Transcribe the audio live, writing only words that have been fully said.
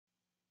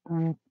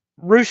R-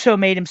 Russo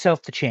made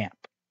himself the champ.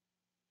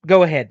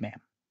 Go ahead, ma'am.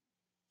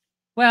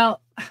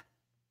 Well,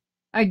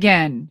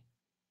 again,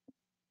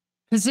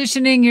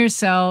 positioning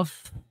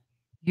yourself,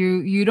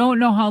 you don't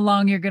know how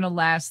long you're going to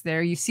last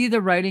there. You see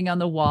the writing on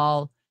the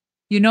wall.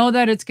 You know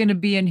that it's going to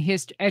be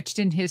etched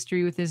in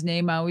history with his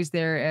name always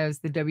there as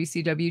the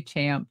WCW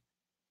champ.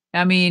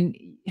 I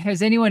mean,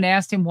 has anyone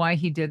asked him why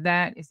he did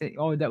that? Is it,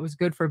 oh, that was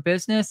good for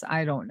business?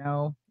 I don't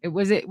know.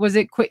 Was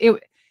it quick?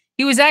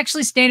 He was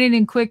actually standing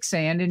in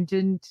quicksand and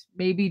didn't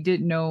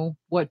know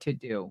what to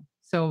do.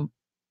 So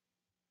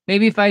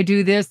maybe if I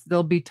do this,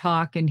 there'll be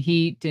talk and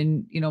heat,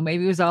 and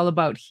maybe it was all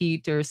about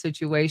heat or a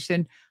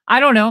situation. I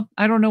don't know.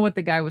 I don't know what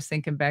the guy was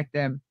thinking back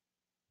then.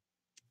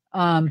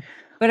 Um,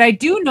 but I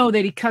do know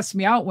that he cussed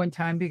me out one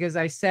time because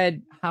I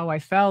said how I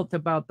felt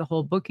about the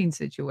whole booking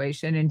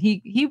situation, and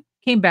he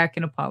came back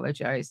and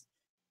apologized.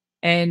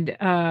 And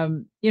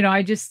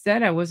I just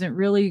said I wasn't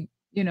really,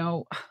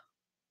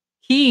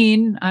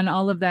 keen on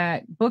all of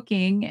that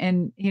booking,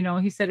 and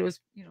he said it was,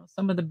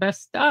 some of the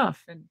best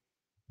stuff, and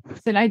I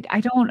said I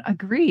don't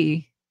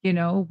agree.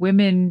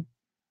 Women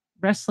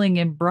wrestling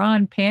in bra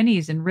and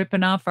panties and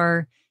ripping off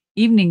our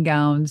evening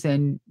gowns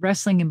and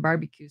wrestling in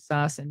barbecue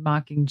sauce and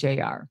mocking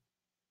JR.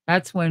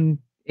 That's when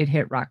it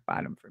hit rock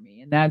bottom for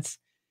me. And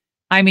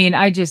I mean,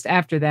 I just,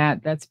 after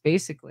that, that's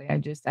basically,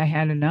 I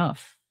had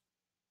enough.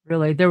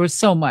 Really, there was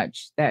so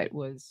much that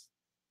was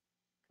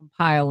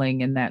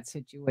compiling in that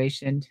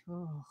situation.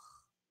 Oh.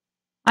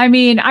 I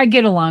mean, I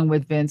get along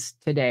with Vince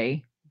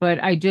today, but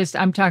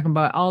I'm talking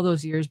about all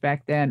those years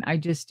back then. I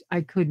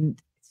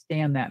couldn't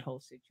stand that whole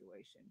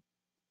situation.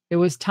 It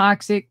was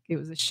toxic. It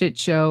was a shit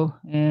show,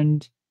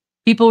 and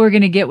people were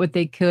going to get what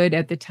they could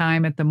at the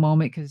time, at the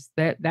moment, because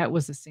that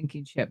was a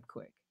sinking ship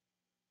quick.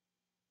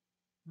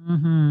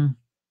 Hmm.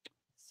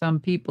 Some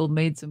people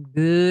made some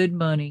good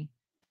money,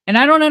 and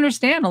I don't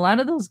understand. A lot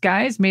of those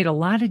guys made a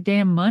lot of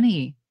damn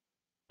money,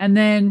 and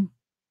then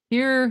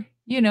here,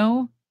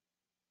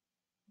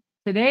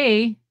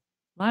 today,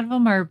 a lot of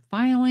them are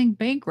filing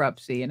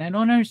bankruptcy, and I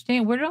don't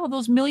understand, where did all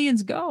those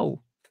millions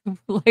go?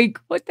 Like,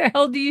 what the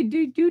hell do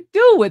you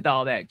do with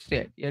all that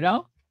shit,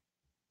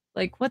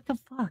 Like, what the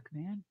fuck,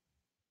 man?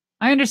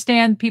 I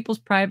understand people's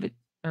private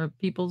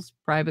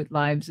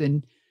lives,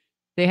 and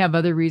they have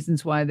other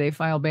reasons why they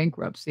file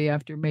bankruptcy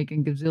after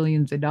making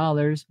gazillions of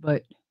dollars,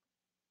 but,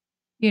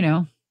 you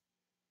know,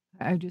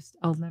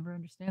 I'll never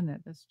understand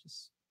that. That's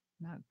just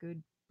not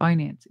good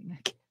financing,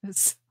 I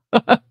guess.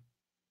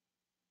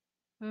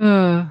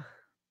 Ugh,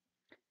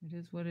 it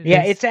is what it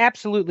Yeah, is. it's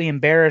absolutely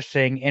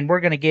embarrassing, and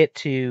we're going to get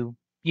to,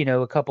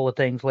 a couple of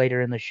things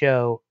later in the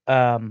show.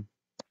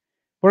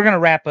 We're going to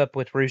wrap up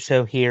with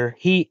Russo here.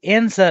 He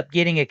ends up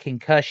getting a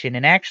concussion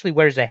and actually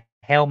wears a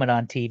helmet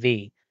on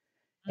TV.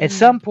 At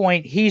some Mm.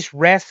 point, he's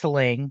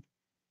wrestling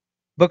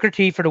Booker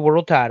T for the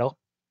world title.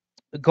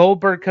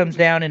 Goldberg comes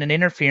down in an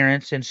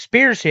interference and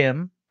spears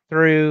him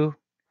through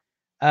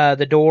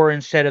the door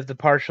instead of the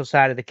partial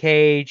side of the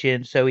cage,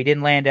 and so he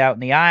didn't land out in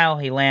the aisle.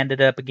 He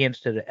landed up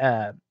against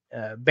a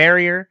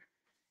barrier,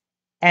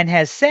 and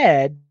has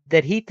said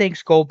that he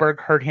thinks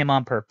Goldberg hurt him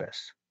on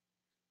purpose.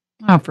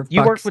 Oh, for You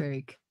fuck's worked with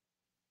sake.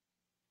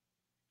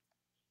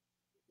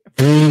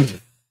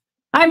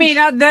 I mean,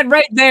 that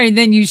right there, and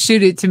then you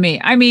shoot it to me.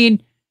 I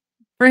mean,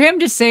 for him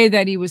to say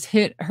that he was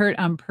hurt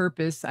on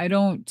purpose, I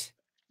don't,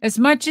 as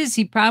much as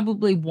he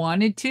probably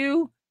wanted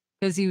to,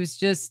 because he was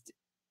just,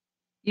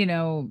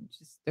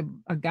 just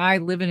a guy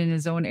living in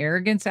his own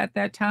arrogance at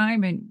that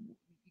time, and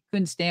you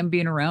couldn't stand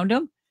being around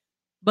him.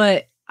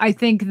 But I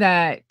think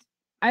that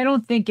I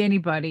don't think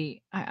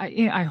anybody,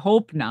 I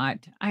hope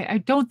not. I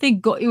don't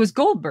think it was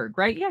Goldberg,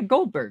 right? Yeah,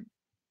 Goldberg.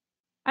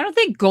 I don't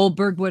think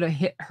Goldberg would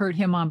have hurt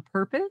him on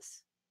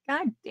purpose.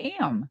 God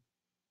damn.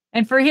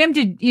 And for him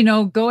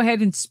to, go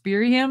ahead and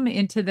spear him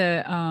into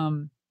the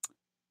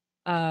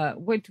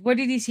what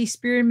did he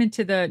spear him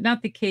into, the,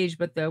 not the cage,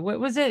 but the, what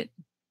was it?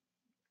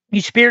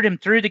 He speared him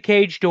through the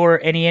cage door,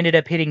 and he ended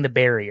up hitting the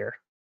barrier.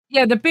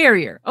 Yeah, the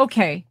barrier.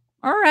 Okay.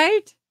 All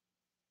right.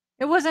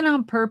 It wasn't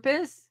on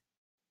purpose.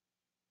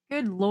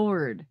 Good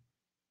lord.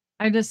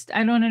 I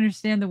don't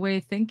understand the way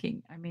of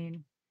thinking. I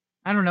mean,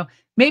 I don't know.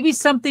 Maybe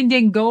something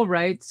didn't go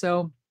right,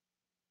 so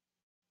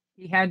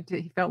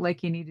he felt like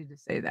he needed to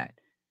say that.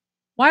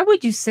 Why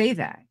would you say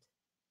that?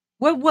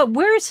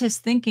 Where is his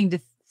thinking to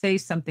say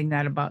something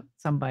that about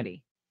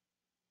somebody?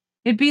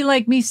 It'd be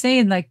like me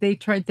saying, like, they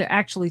tried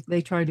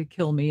to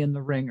kill me in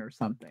the ring or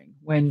something,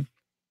 when,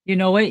 you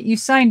know what, you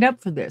signed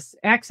up for this.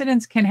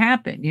 Accidents can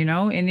happen,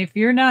 and if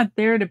you're not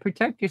there to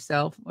protect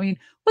yourself, I mean,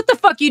 what the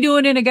fuck you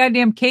doing in a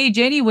goddamn cage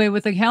anyway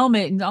with a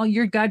helmet and all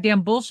your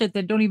goddamn bullshit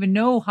that don't even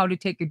know how to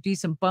take a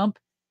decent bump,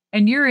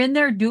 and you're in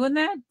there doing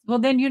that? Well,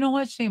 then, you know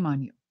what? Shame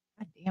on you.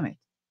 God damn it.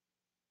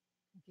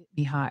 Get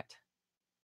me hot.